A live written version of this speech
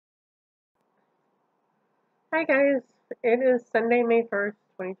Hi guys, it is Sunday, May 1st,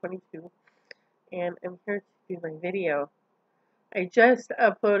 2022, and I'm here to do my video. I just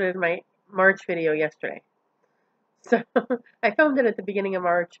uploaded my March video yesterday. So I filmed it at the beginning of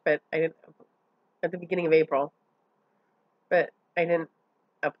March, but I didn't at the beginning of April, but I didn't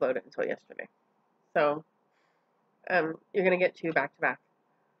upload it until yesterday. So you're gonna get two back to back.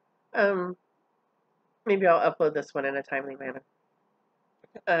 Um, Maybe I'll upload this one in a timely manner.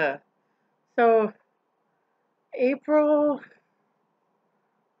 So April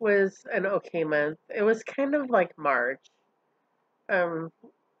was an okay month. It was kind of like March. Um,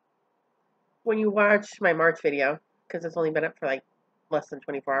 when you watch my March video, because it's only been up for like less than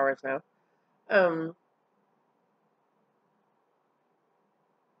 24 hours now,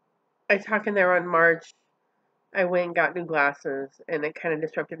 I talk in there on March. I went and got new glasses, and it kind of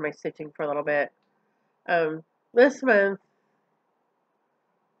disrupted my stitching for a little bit. This month,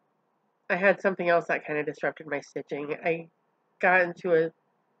 I had something else that kind of disrupted my stitching. I got into a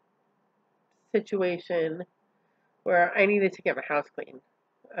situation where I needed to get my house clean.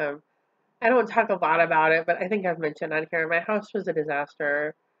 Um, I don't talk a lot about it, but I think I've mentioned on here, my house was a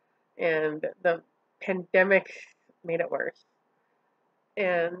disaster, and the pandemic made it worse.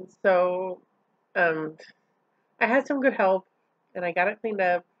 And so I had some good help, and I got it cleaned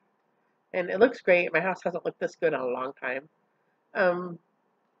up, and it looks great. My house hasn't looked this good in a long time. Um,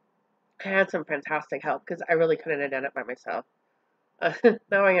 I had some fantastic help because I really couldn't have done it by myself.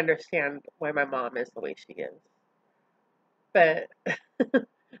 Now I understand why my mom is the way she is. But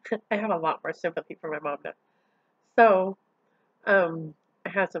I have a lot more sympathy for my mom now. So I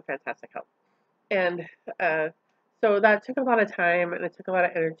had some fantastic help. And uh, so that took a lot of time and it took a lot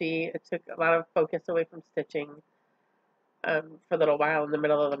of energy. It took a lot of focus away from stitching for a little while in the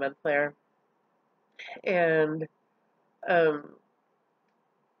middle of the month there. And um,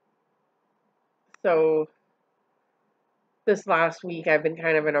 so this last week I've been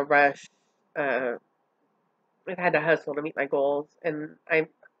kind of in a rush. Uh, I've had to hustle to meet my goals, and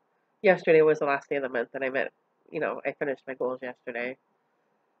yesterday was the last day of the month, and I met, I finished my goals yesterday.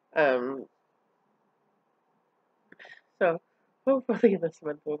 Um, so hopefully this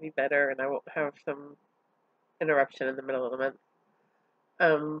month will be better, and I won't have some interruption in the middle of the month.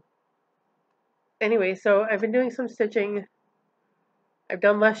 Um, anyway, so I've been doing some stitching. I've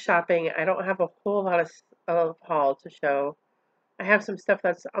done less shopping. I don't have a whole lot of haul to show. I have some stuff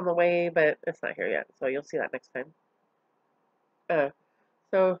that's on the way, but it's not here yet, so you'll see that next time. Uh,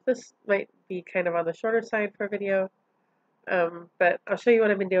 so this might be kind of on the shorter side for a video, but I'll show you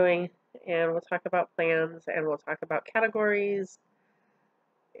what I've been doing, and we'll talk about plans, and we'll talk about categories,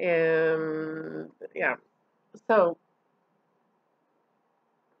 and yeah. So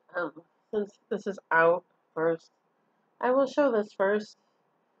since this is out first, I will show this first.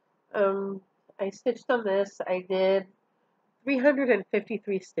 Um, I stitched on this. I did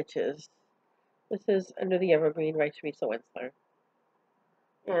 353 stitches. This is Under the Evergreen by Teresa Winsler.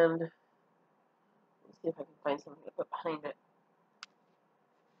 And let's see if I can find something to put behind it.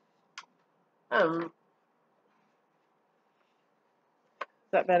 Is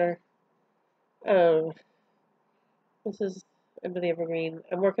that better? Um, this is Under the Evergreen.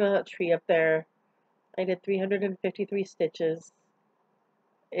 I'm working on that tree up there. I did 353 stitches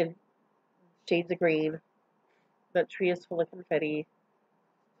in shades of green. That tree is full of confetti.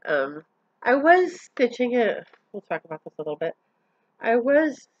 I was stitching it. We'll talk about this a little bit. I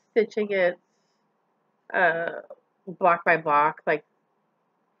was stitching it uh, block by block, like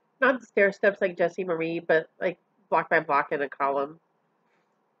not stair steps like Jessie Marie, but like block by block in a column.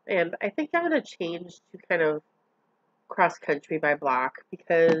 And I think I'm going to change to kind of cross country by block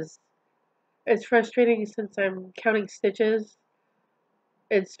because it's frustrating since I'm counting stitches.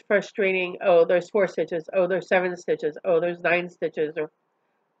 It's frustrating. Oh, there's 4 stitches. Oh, there's 7 stitches. Oh, there's 9 stitches or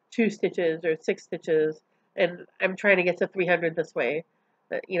 2 stitches or 6 stitches. And I'm trying to get to 300 this way.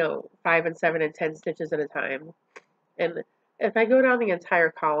 5 and 7 and 10 stitches at a time. And if I go down the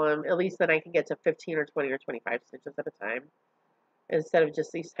entire column, at least then I can get to 15 or 20 or 25 stitches at a time instead of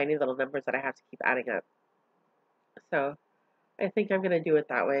just these tiny little numbers that I have to keep adding up. So I think I'm going to do it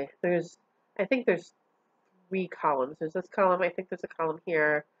that way. I think there's 3 columns. There's this column, I think there's a column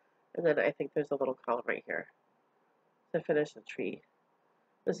here, and then I think there's a little column right here to finish the tree.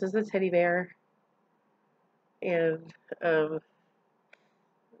 This is the teddy bear, and then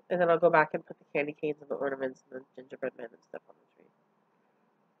I'll go back and put the candy canes and the ornaments and the gingerbread men and stuff on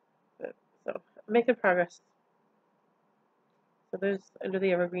the tree. So I'm making progress. So there's Under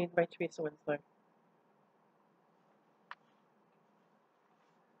the Evergreen by Teresa Winsler.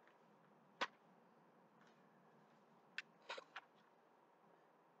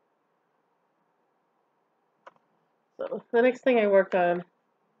 So the next thing I worked on,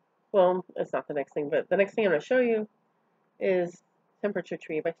 well, it's not the next thing, but the next thing I'm going to show you is Temperature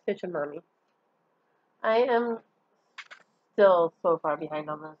Tree by Stitch and Mommy. I am still so far behind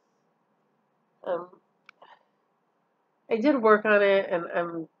on this. I did work on it, and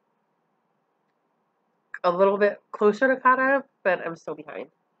I'm a little bit closer to caught up, but I'm still behind.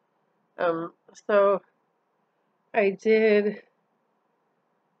 So I did,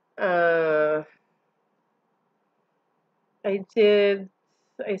 I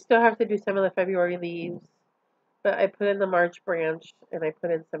still have to do some of the February leaves, but I put in the March branch, and I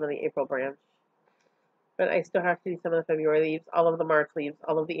put in some of the April branch. But I still have to do some of the February leaves, all of the March leaves,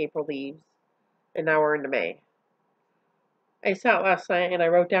 all of the April leaves, and now we're into May. I sat last night and I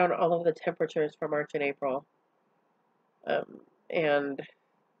wrote down all of the temperatures for March and April. And,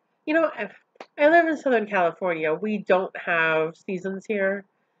 you know, I live in Southern California. We don't have seasons here,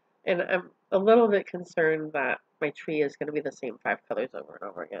 and I'm a little bit concerned that my tree is going to be the same 5 colors over and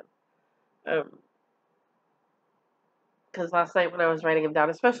over again. Because last night when I was writing them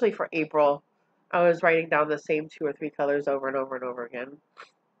down, especially for April, I was writing down the same 2 or 3 colors over and over and over again.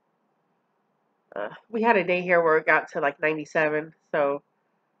 We had a day here where it got to like 97, so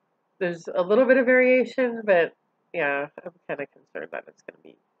there's a little bit of variation, but yeah, I'm kind of concerned that it's going to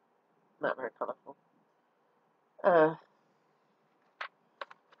be not very colorful.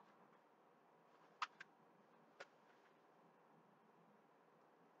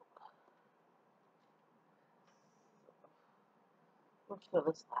 Let's do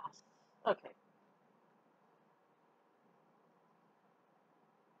this last. Okay.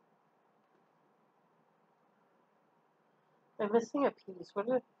 I'm missing a piece. What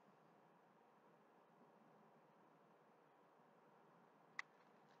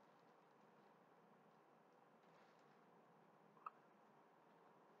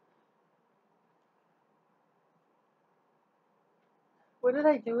did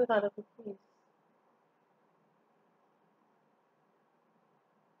I do with that other piece?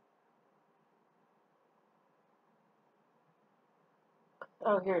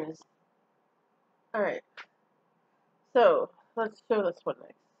 Oh, here it is. Alright. So, let's show this one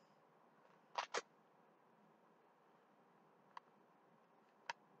next.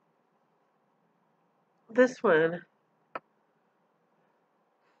 This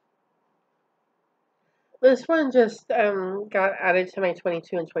one just got added to my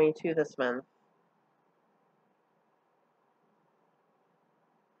 22 and 22 this month.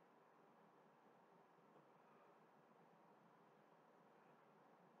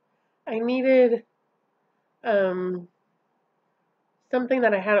 I needed something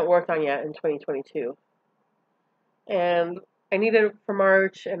that I hadn't worked on yet in 2022. And I needed it for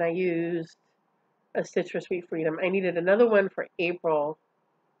March, and I used a Stitch for Sweet Freedom. I needed another one for April.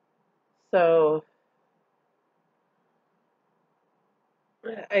 So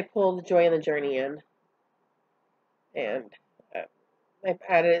I pulled Joy in the Journey in, and I've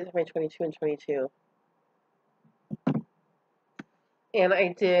added it to my 22 and 22. And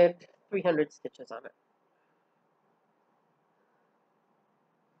I did 300 stitches on it.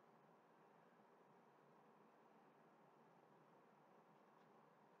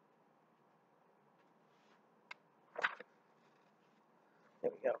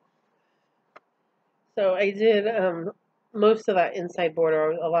 There we go. So I did most of that inside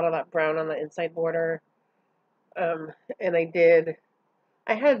border, a lot of that brown on the inside border. And I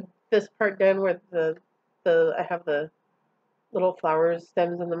had this part done where I have the little flowers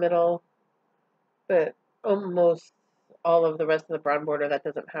stems in the middle, but almost all of the rest of the brown border that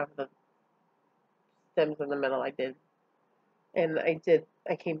doesn't have the stems in the middle I did. And I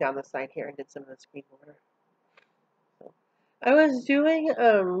came down the side here and did some of the screen border. So I was doing,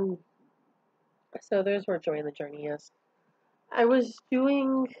 so there's where Joy in the Journey is. I was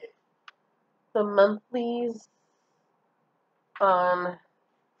doing the monthlies on,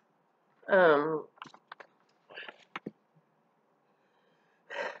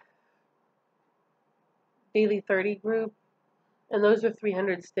 Daily 30 group, and those are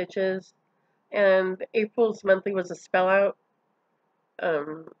 300 stitches. And April's monthly was a spell out.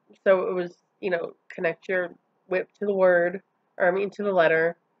 So it was, connect your WIP to the word, or I mean to the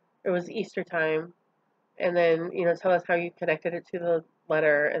letter. It was Easter time. And then, tell us how you connected it to the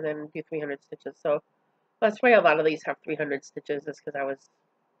letter, and then do 300 stitches. So that's why a lot of these have 300 stitches, is because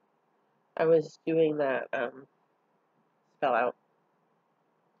I was doing that spell out.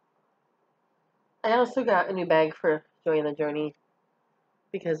 I also got a new bag for Joy in the Journey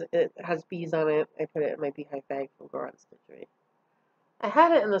because it has bees on it. I put it in my beehive bag from Goron Stitchery. I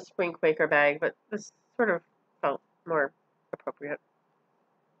had it in the Spring Quaker bag, but this sort of felt more appropriate.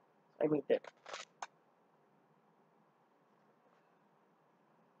 I moved it.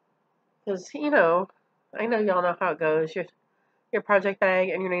 Because, I know y'all know how it goes. Your project bag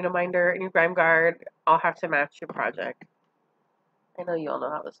and your needle minder and your grime guard all have to match your project. I know you all know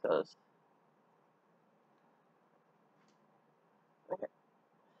how this goes. Okay.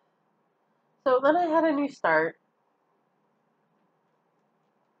 So then I had a new start.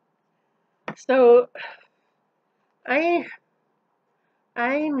 So I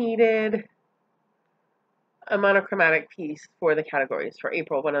needed a monochromatic piece for the categories for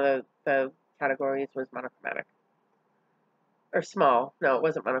April. One of the categories was monochromatic. Or small. No, it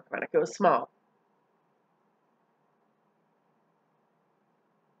wasn't monochromatic. It was small.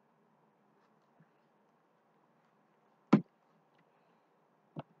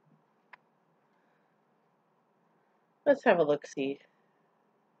 Let's have a look-see.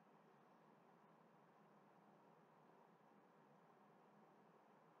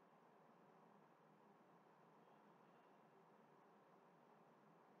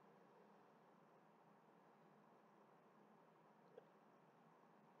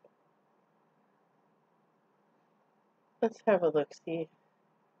 Let's have a look-see.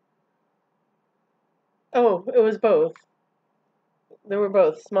 Oh, it was both. They were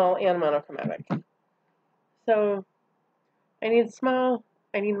both small and monochromatic. So I need small,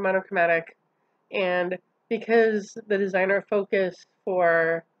 I need monochromatic, and because the designer focus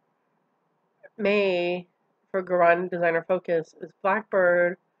for May for Garan Designer Focus is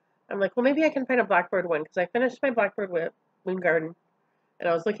Blackbird, I'm like, well, maybe I can find a Blackbird one because I finished my Blackbird WIP, Moon Garden, and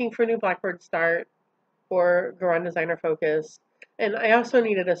I was looking for a new Blackbird start for Garan Designer Focus, and I also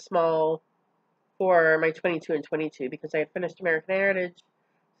needed a small for my 22 and 22 because I had finished American Heritage,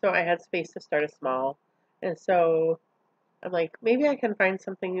 so I had space to start a small, and so I'm like, maybe I can find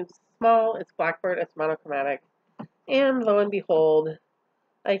something small, it's Blackbird, it's monochromatic, and lo and behold,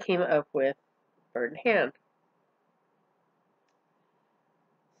 I came up with Bird in Hand.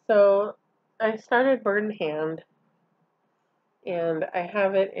 So I started Bird in Hand, and I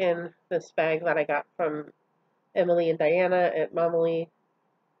have it in this bag that I got from Emily and Diana at Momily.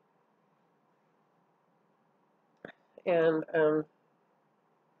 And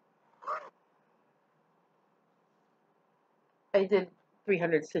I did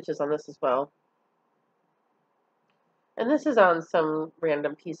 300 stitches on this as well. And this is on some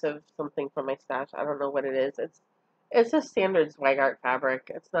random piece of something from my stash. I don't know what it is. It's a standard Zweigart fabric.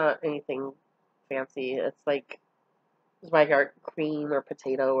 It's not anything fancy. It's like Zweigart cream or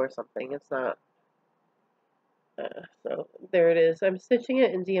potato or something. It's not. So there it is. I'm stitching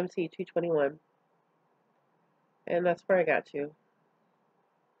it in DMC 221. And that's where I got to.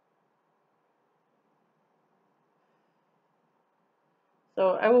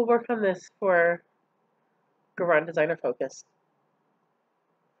 So I will work on this for Garan Designer Focus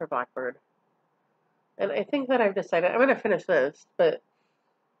for Blackbird. And I think that I've decided I'm going to finish this, but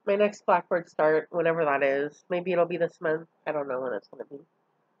my next Blackbird start, whenever that is, maybe it'll be this month. I don't know when it's going to be.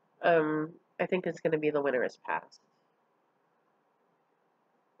 I think it's going to be The Winter is Past.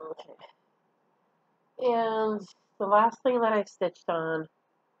 Okay. And the last thing that I stitched on,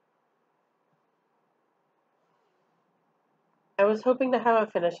 I was hoping to have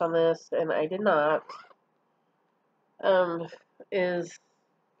a finish on this, and I did not, is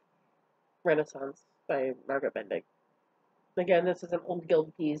Renaissance by Margaret Bendick. Again, this is an old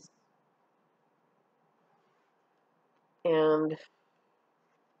guild piece. And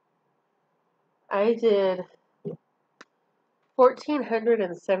I did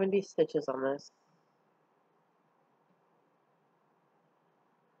 1,470 stitches on this.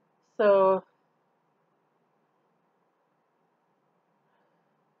 So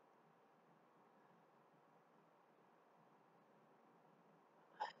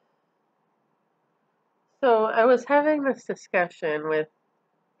I was having this discussion with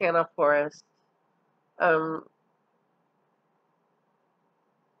Anna Forrest.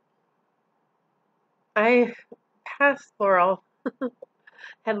 I past Laurel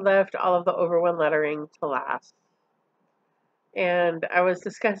had left all of the overone lettering to last. And I was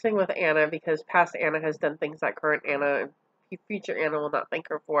discussing with Anna because past Anna has done things that current Anna and future Anna will not thank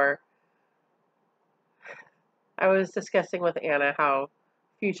her for. I was discussing with Anna how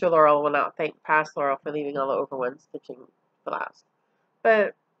future Laurel will not thank past Laurel for leaving all the overone stitching to last.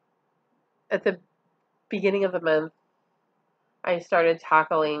 But at the beginning of the month, I started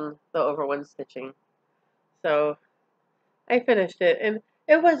tackling the overone stitching. So I finished it, and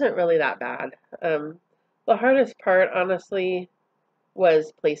it wasn't really that bad. The hardest part, honestly,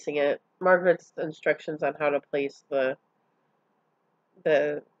 was placing it. Margaret's instructions on how to place the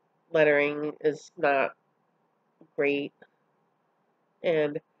lettering is not great,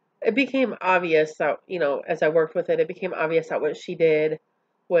 and it became obvious that, as I worked with it, it became obvious that what she did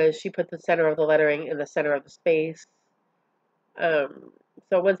was she put the center of the lettering in the center of the space. Um,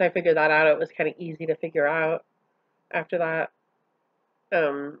 so once I figured that out, it was kind of easy to figure out after that.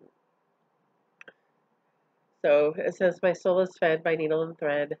 Um, so it says my soul is fed by needle and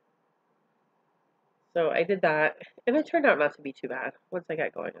thread. So I did that, and it turned out not to be too bad once I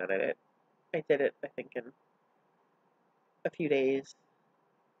got going on it. I did it, I think, in a few days,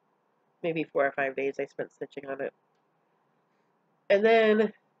 maybe 4 or 5 days I spent stitching on it. And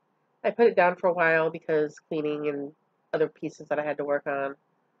then I put it down for a while because cleaning and other pieces that I had to work on.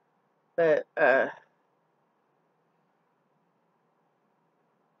 But I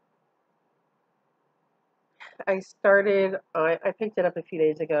picked it up a few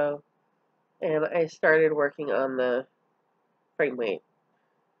days ago, and I started working on the frame weight.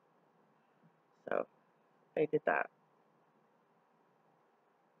 So I did that.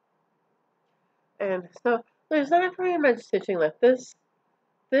 And so there's not very much stitching left. This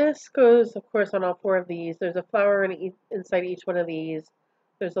goes, of course, on all four of these. There's a flower inside each one of these.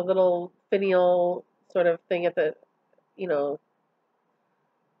 There's a little finial sort of thing at the, you know,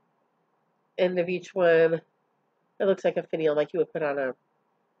 end of each one. It looks like a finial, like you would put on a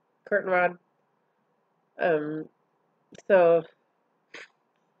curtain rod. So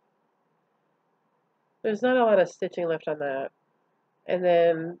there's not a lot of stitching left on that. And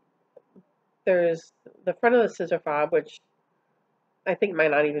then there's the front of the scissor fob, which I think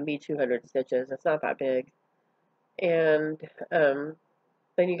might not even be 200 stitches. It's not that big. And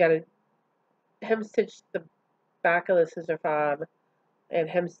then you got to hem stitch the back of the scissor fob and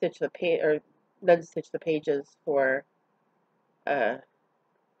hem stitch the page or nun stitch the pages for the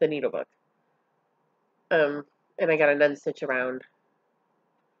needlebook. And I got a nun stitch around.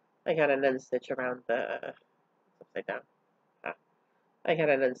 I got a nun stitch around the upside down. I got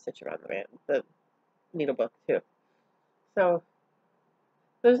a nun stitch around the needlebook too. So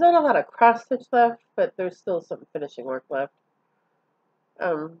there's not a lot of cross stitch left, but there's still some finishing work left.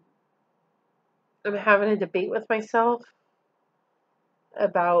 I'm having a debate with myself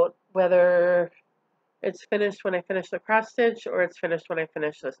about whether it's finished when I finish the cross stitch or it's finished when I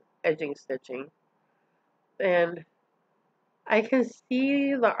finish the edging stitching. And I can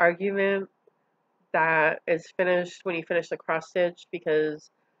see the argument that it's finished when you finish the cross stitch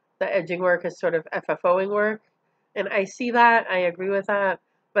because the edging work is sort of FFOing work. And I see that, I agree with that,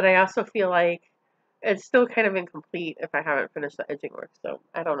 but I also feel like it's still kind of incomplete if I haven't finished the edging work. So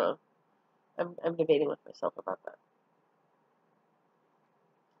I don't know. I'm debating with myself about that.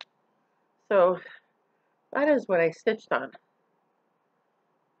 So that is what I stitched on.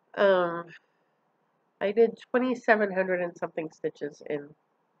 I did 2,700 and something stitches in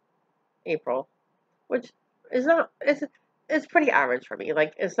April, which is not, it's pretty average for me.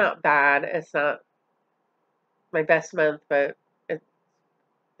 Like, it's not bad. It's not my best month, but it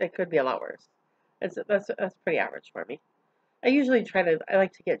could be a lot worse. That's pretty average for me. I like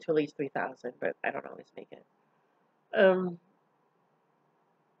to get to at least 3,000, but I don't always make it.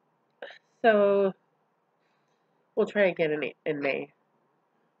 So we'll try again in May.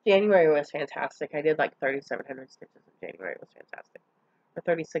 January was fantastic. I did like 3,700 stitches in January. It was fantastic. Or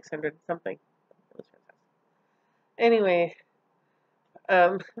 3,600 something. It was fantastic. Anyway,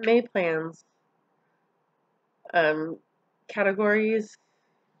 May plans. Categories.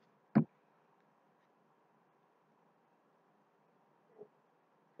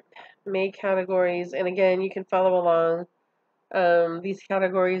 May categories. And again, you can follow along. These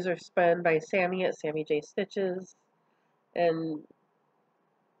categories are spun by Sammy at Sammy J Stitches. And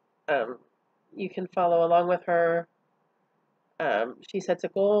you can follow along with her. She sets a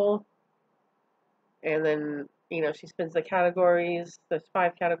goal, and then she spins the categories. There's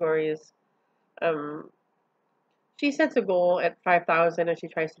 5 categories. She sets a goal at 5,000, and she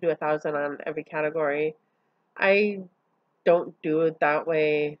tries to do 1,000 on every category. I don't do it that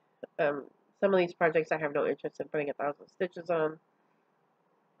way. Some of these projects I have no interest in putting 1,000 stitches on.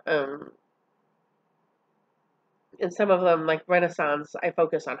 And some of them, like Renaissance, I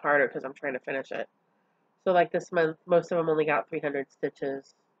focus on harder because I'm trying to finish it. So like this month, most of them only got 300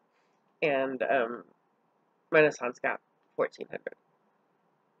 stitches, and Renaissance got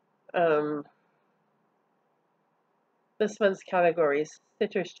 1,400. This month's category is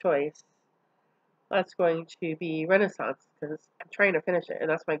Stitcher's Choice. That's going to be Renaissance because I'm trying to finish it, and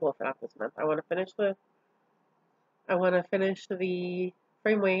that's my goal for that this month. I want to finish the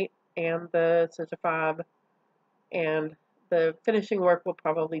frame weight and the scissor fob, and the finishing work will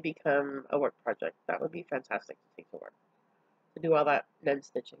probably become a work project. That would be fantastic to take to work, to do all that nun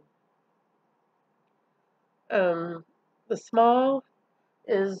stitching. The small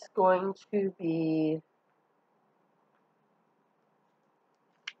is going to be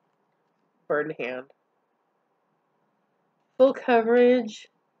bird in hand. Full coverage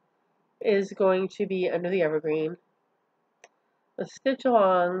is going to be Under the Evergreen. The stitch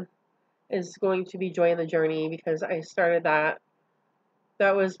along is going to be Joy in the Journey because I started that.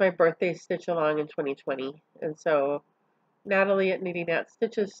 That was my birthday stitch along in 2020. And so Natalie at Knitting Nat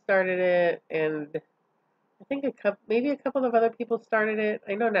Stitches started it, and I think maybe a couple of other people started it.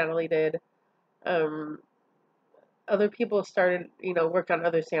 I know Natalie did. Other people started, worked on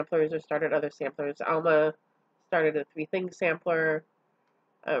other samplers or started other samplers. Alma started a 3 Things sampler.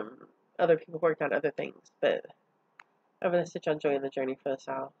 Other people worked on other things, but I'm going to stitch on Joy in the Journey for this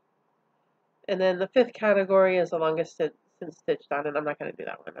out. And then the 5th category is the longest since stitched on, and I'm not going to do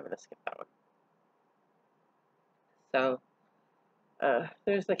that one. I'm going to skip that one. So,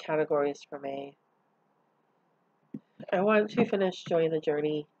 there's the categories for May. I want to finish Joy in the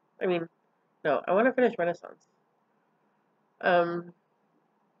Journey. I want to finish Renaissance.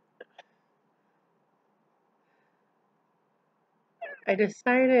 I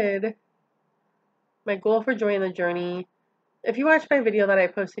decided my goal for Joy in the Journey. If you watched my video that I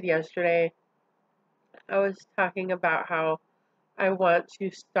posted yesterday, I was talking about how I want to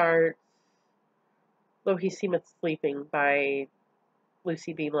start Lohisima's Sleeping by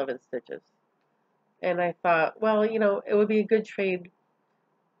Lucy Bean Love and Stitches. And I thought, well, it would be a good trade.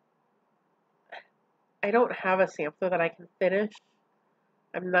 I don't have a sampler that I can finish.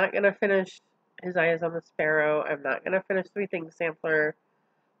 I'm not going to finish His Eyes on the Sparrow. I'm not going to finish 3 Things sampler.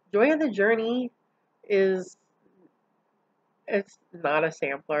 Joy in the Journey it's not a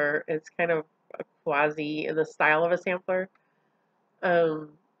sampler. It's kind of a quasi in the style of a sampler. So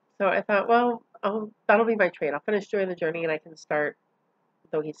I thought, well, that'll be my trade. I'll finish Joy in the Journey and I can start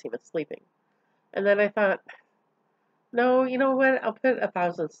Lohisima's Sleeping. And then I thought, no, you know what? I'll put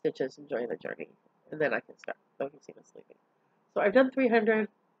 1,000 stitches in Joy in the Journey, and then I can start Lohisima's Sleeping. So I've done 300.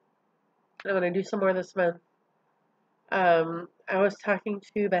 I'm going to do some more this month. I was talking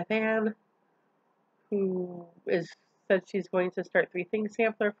to Beth Ann, who said she's going to start 3 Things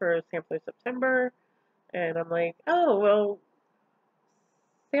sampler for Sampler September. And I'm like, oh, well,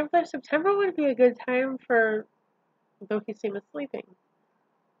 Sampler September would be a good time for Lohisima's Sleeping.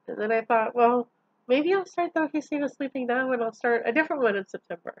 And then I thought, well, maybe I'll start Lohisima's Sleeping now and I'll start a different one in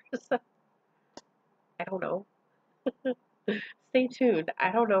September. So, I don't know. Stay tuned.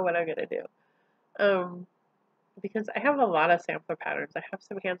 I don't know what I'm going to do. Because I have a lot of sampler patterns. I have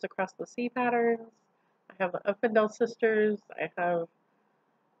some Hands Across the Sea patterns. I have the Uppendale Sisters. I have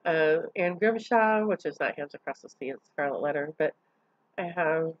Anne Grimshaw, which is not Hands Across the Sea, it's Scarlet Letter. But I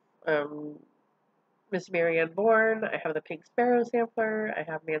have Miss Marianne Bourne. I have the Pink Sparrow sampler. I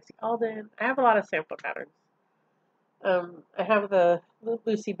have Nancy Alden. I have a lot of sampler patterns. I have the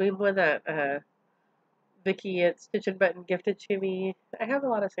Lucy Boom one that Vicky at Stitch and Button gifted to me. I have a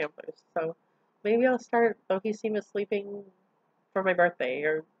lot of samplers, so maybe I'll start Lohisima's Sleeping for my birthday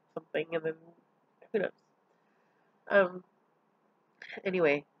or something, and then who knows.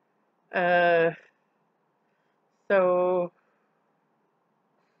 Anyway, so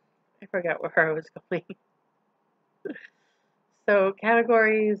I forgot where I was going. So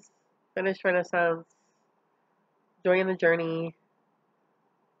categories: Finish Renaissance, Joy in the Journey,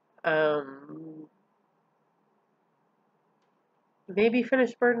 maybe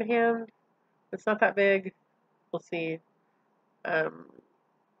finish Bird in Hand. It's not that big. We'll see.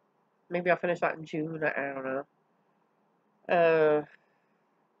 Maybe I'll finish that in June. I don't know.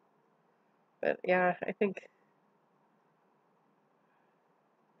 But yeah, I think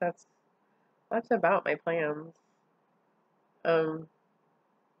that's about my plans.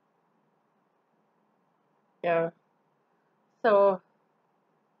 Yeah. So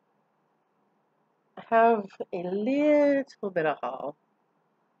I have a little bit of haul.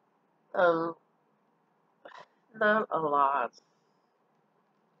 Not a lot.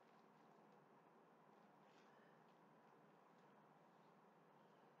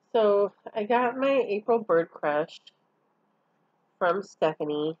 So I got my April Bird Crush from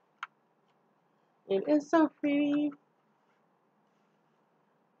Stephanie. It is so pretty.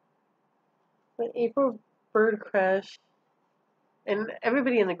 The April Bird Crush, and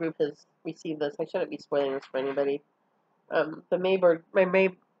everybody in the group has received this. I shouldn't be spoiling this for anybody. The my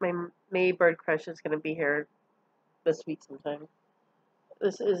May Bird Crush is going to be here this week sometime.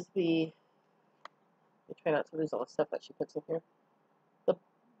 This is I try not to lose all the stuff that she puts in here. The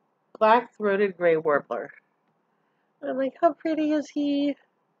Black-Throated Gray Warbler. I'm like, how pretty is he?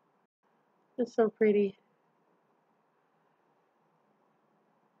 He's so pretty.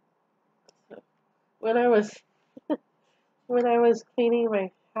 When I was cleaning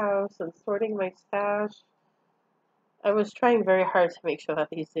my house and sorting my stash, I was trying very hard to make sure that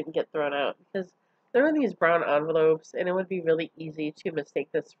these didn't get thrown out because there were these brown envelopes, and it would be really easy to mistake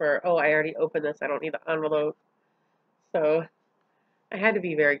this for, oh, I already opened this, I don't need the envelope. So I had to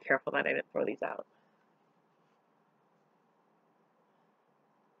be very careful that I didn't throw these out.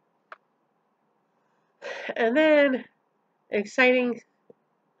 And then, exciting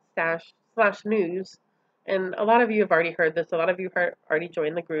stash slash news, and a lot of you have already heard this, a lot of you have already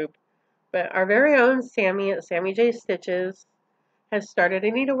joined the group, but our very own Sammy at Sammy J Stitches has started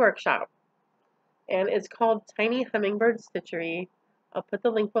a needle workshop, and it's called Tiny Hummingbird Stitchery. I'll put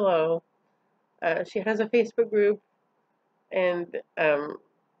the link below. She has a Facebook group, and go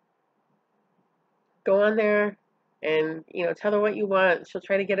on there and tell her what you want. She'll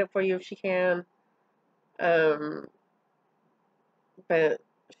try to get it for you if she can. Um, but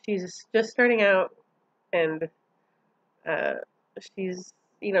she's just starting out, and uh, she's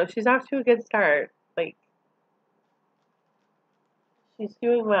off to a good start. Like, she's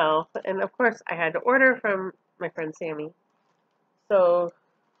doing well, and of course I had to order from my friend Sammy. So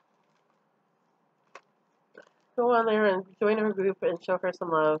go on there and join her group and show her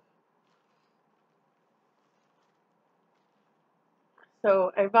some love.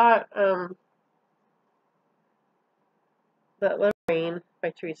 So I bought that Love Rain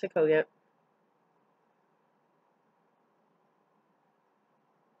by Teresa Kogut.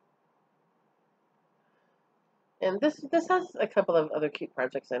 And this has a couple of other cute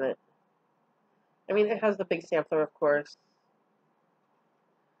projects in it. I mean, it has the big sampler, of course,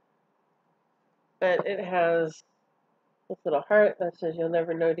 but it has this little heart that says, "You'll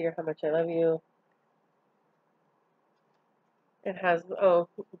never know, dear, how much I love you." It has, oh,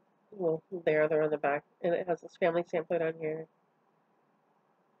 well, they're on the back, and it has this family sampler down here.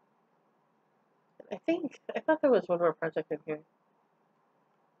 I thought there was one more project in here.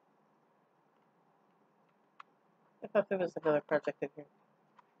 I thought there was another project in here.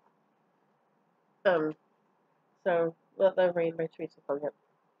 So Let Love Rain by Teresa Kogut.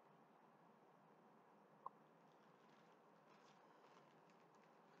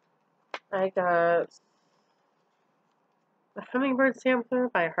 I got the Hummingbird Sampler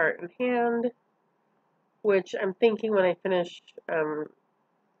by Heart and Hand, which I'm thinking when I finish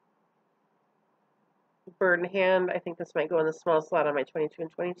Bird in Hand, I think this might go in the small slot on my 22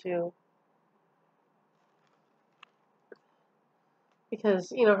 and 22.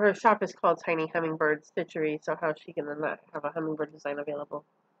 Because, her shop is called Tiny Hummingbird Stitchery, so how she can not have a hummingbird design available?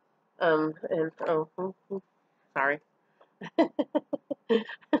 And, sorry.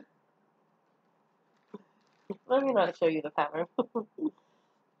 Let me not show you the pattern.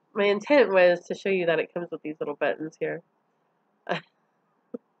 My intent was to show you that it comes with these little buttons here.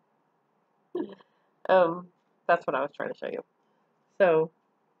 That's what I was trying to show you. So,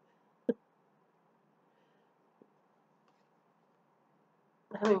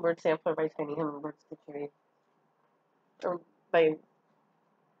 Hummingbird Sampler by Tiny Hummingbird Stitchery. By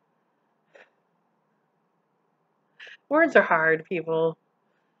Words are hard, people.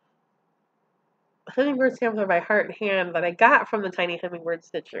 Hummingbird Sampler by Heart and Hand that I got from the Tiny Hummingbird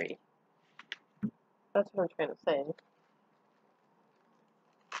Stitchery. That's what I'm trying to say.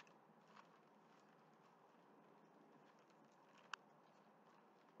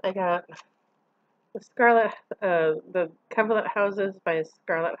 I got the Coverlet Houses by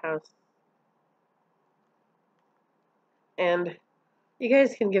Scarlet House. And you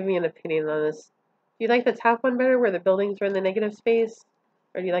guys can give me an opinion on this. Do you like the top one better where the buildings are in the negative space?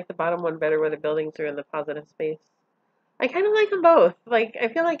 Or do you like the bottom one better where the buildings are in the positive space? I kind of like them both. Like, I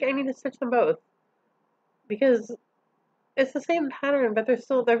feel like I need to stitch them both. Because it's the same pattern, but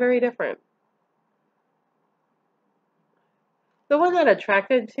they're very different. The one that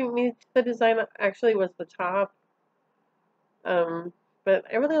attracted to me to the design actually was the top. But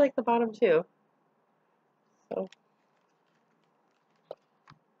I really like the bottom too. So.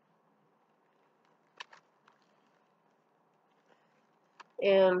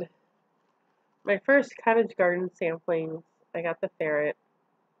 And my first cottage garden samplings, I got the ferret.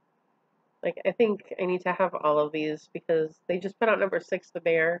 Like, I think I need to have all of these because they just put out number 6, the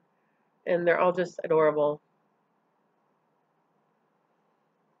bear, and they're all just adorable.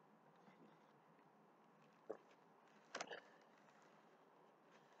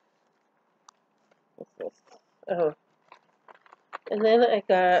 What's this? Oh. And then I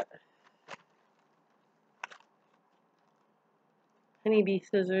got honeybee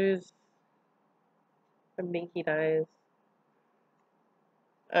scissors from Binky Dyes.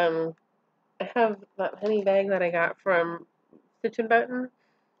 I have that honey bag that I got from Stitch and Button,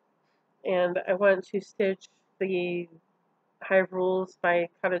 and I want to stitch the Hive Rules by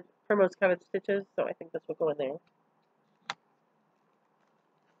Promotes Cottage Stitches, so I think this will go in there.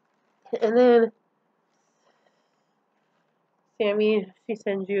 And then Sammy, she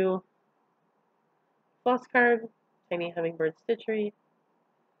sends you floss card, tiny hummingbird stitchery.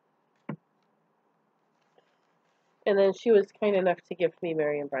 And then she was kind enough to give me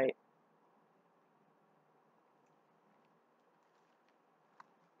Merry and Bright.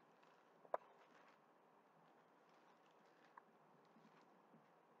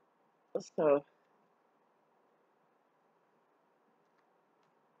 So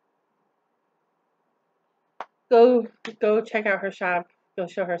go check out her shop. Go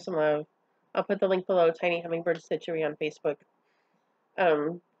show her some love. I'll put the link below. Tiny Hummingbird Stitchery on Facebook.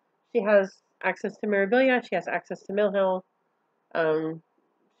 Um, she has access to Mirabilia. She has access to Mill Hill.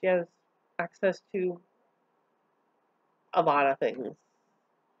 She has access to a lot of things.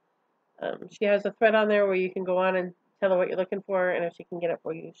 She has a thread on there where you can go on and tell her what you're looking for, and if she can get it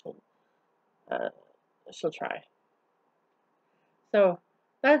for you, uh, she'll try. So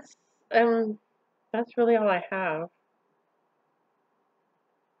that's um that's really all I have.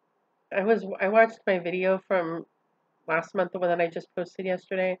 I watched my video from last month, the one that I just posted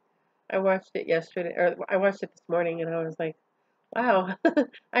yesterday. I watched it yesterday, or I watched it this morning, and I was like, wow,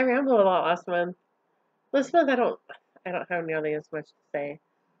 I rambled a lot last month. This month I don't have nearly as much to say,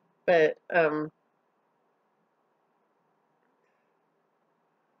 but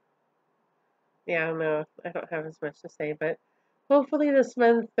yeah, no, I don't have as much to say, but hopefully this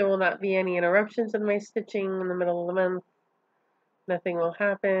month there will not be any interruptions in my stitching in the middle of the month. Nothing will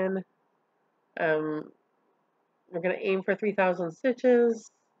happen. Um, we're gonna aim for 3,000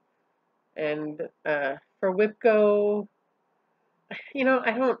 stitches, and for WIP Go, you know,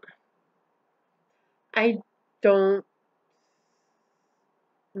 I don't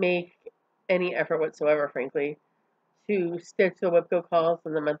make any effort whatsoever, frankly, to stitch the WIP Go calls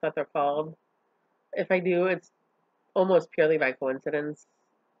in the month that they're called. If I do, it's almost purely by coincidence.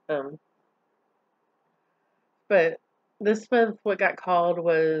 Um, but this month, what got called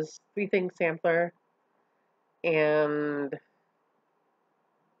was Three Things Sampler and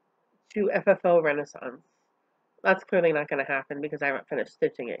two FFO Renaissance. That's clearly not going to happen because I haven't finished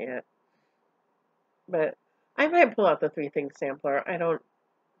stitching it yet. But I might pull out the Three Things Sampler. I don't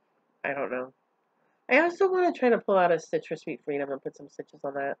know. I also want to try to pull out a Stitch for Sweet Freedom and put some stitches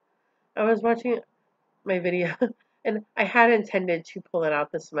on that. I was watching my video and I had intended to pull it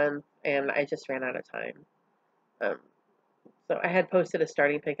out this month and I just ran out of time. Um, so I had posted a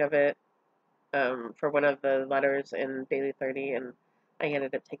starting pic of it for one of the letters in Daily 30 and I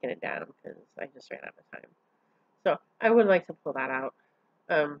ended up taking it down because I just ran out of time. So I would like to pull that out.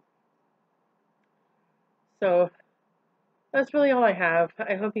 Um, so that's really all I have.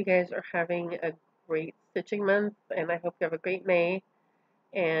 I hope you guys are having a great stitching month and I hope you have a great May.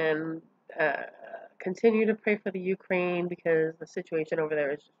 And continue to pray for the Ukraine because the situation over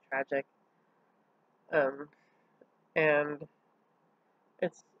there is just tragic. Um, and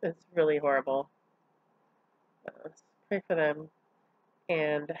it's really horrible. Pray for them.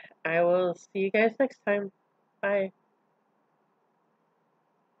 And I will see you guys next time. Bye.